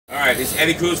Alright, this is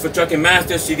Eddie Cruz for Trucking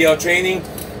Master CDL Training.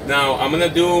 Now, I'm going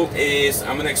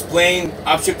to explain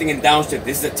upshifting and downshift.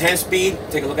 This is a 10 speed.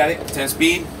 Take a look at it. 10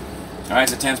 speed.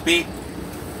 Alright, it's a 10 speed.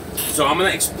 So I'm going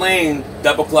to explain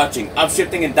double clutching,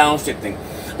 upshifting and downshifting.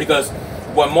 Because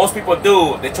what most people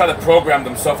do, they try to program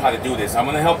themselves how to do this. I'm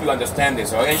going to help you understand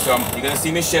this, okay? So you're going to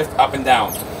see me shift up and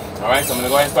down. Alright, so I'm going to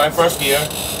go ahead and start in first gear.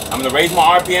 I'm going to raise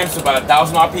my RPMs to about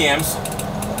 1,000 RPMs.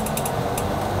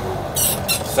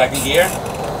 Second gear.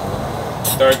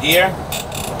 Third gear,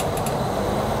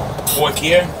 fourth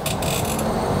gear,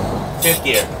 fifth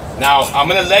gear. Now, I'm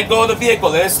going to let go of the vehicle,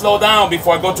 let it slow down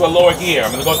before I go to a lower gear.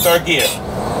 I'm going to go third gear.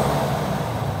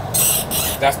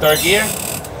 That's third gear.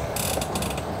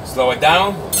 Slow it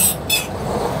down.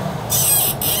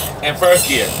 And first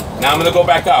gear. Now I'm going to go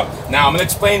back up. Now I'm going to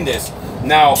explain this.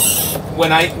 Now,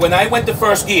 when I went to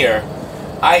first gear,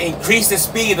 I increased the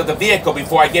speed of the vehicle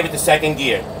before I gave it to second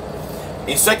gear.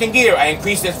 In second gear, I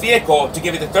increased this vehicle to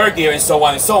give it to third gear, and so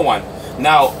on and so on.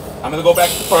 Now, I'm going to go back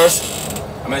to first.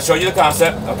 I'm going to show you the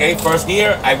concept. Okay, first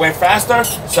gear, I went faster,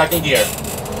 second gear.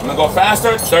 I'm going to go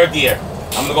faster, third gear.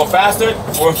 I'm going to go faster,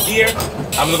 fourth gear.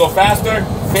 I'm going to go faster,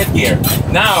 fifth gear.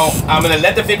 Now, I'm going to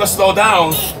let the vehicle slow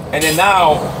down, and then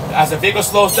now, as the vehicle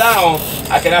slows down,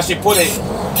 I can actually put it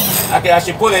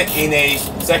in a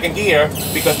second gear,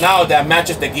 because now that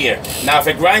matches the gear. Now if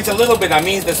it grinds a little bit, that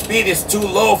means the speed is too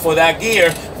low for that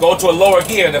gear. Go to a lower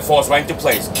gear and it falls right into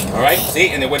place. Alright, see,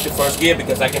 and it went to first gear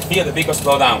because I can feel the vehicle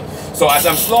slow down. So as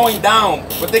I'm slowing down,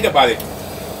 but think about it,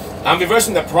 I'm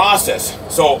reversing the process.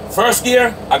 So first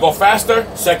gear, I go faster,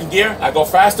 second gear, I go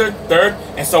faster, third,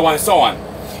 and so on and so on.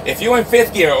 If you're in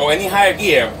fifth gear or any higher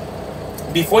gear,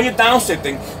 before you're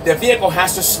downshifting, the vehicle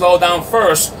has to slow down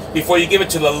first before you give it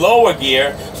to the lower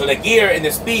gear, so the gear and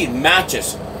the speed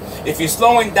matches. If you're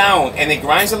slowing down and it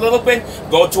grinds a little bit,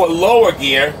 go to a lower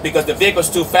gear because the vehicle's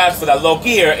too fast for that low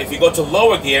gear. If you go to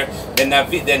lower gear, then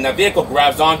the vehicle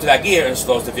grabs onto that gear and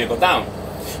slows the vehicle down.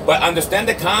 But understand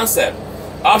the concept.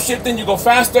 Upshifting, you go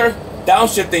faster.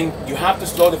 Downshifting, you have to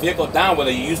slow the vehicle down.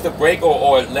 Whether you use the brake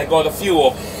or let go of the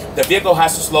fuel, the vehicle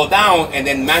has to slow down and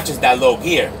then matches that low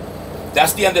gear.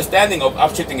 That's the understanding of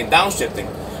upshifting and downshifting.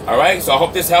 Alright, so I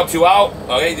hope this helps you out.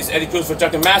 Okay, this is Eddie Cruz for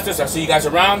Trucking Masters. I'll see you guys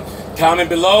around. Comment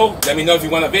below. Let me know if you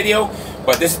want a video.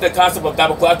 But this is the concept of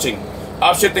double clutching.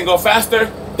 Upshifting, go faster.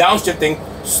 Downshifting,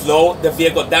 slow the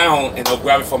vehicle down and it'll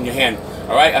grab it from your hand.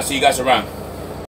 Alright, I'll see you guys around.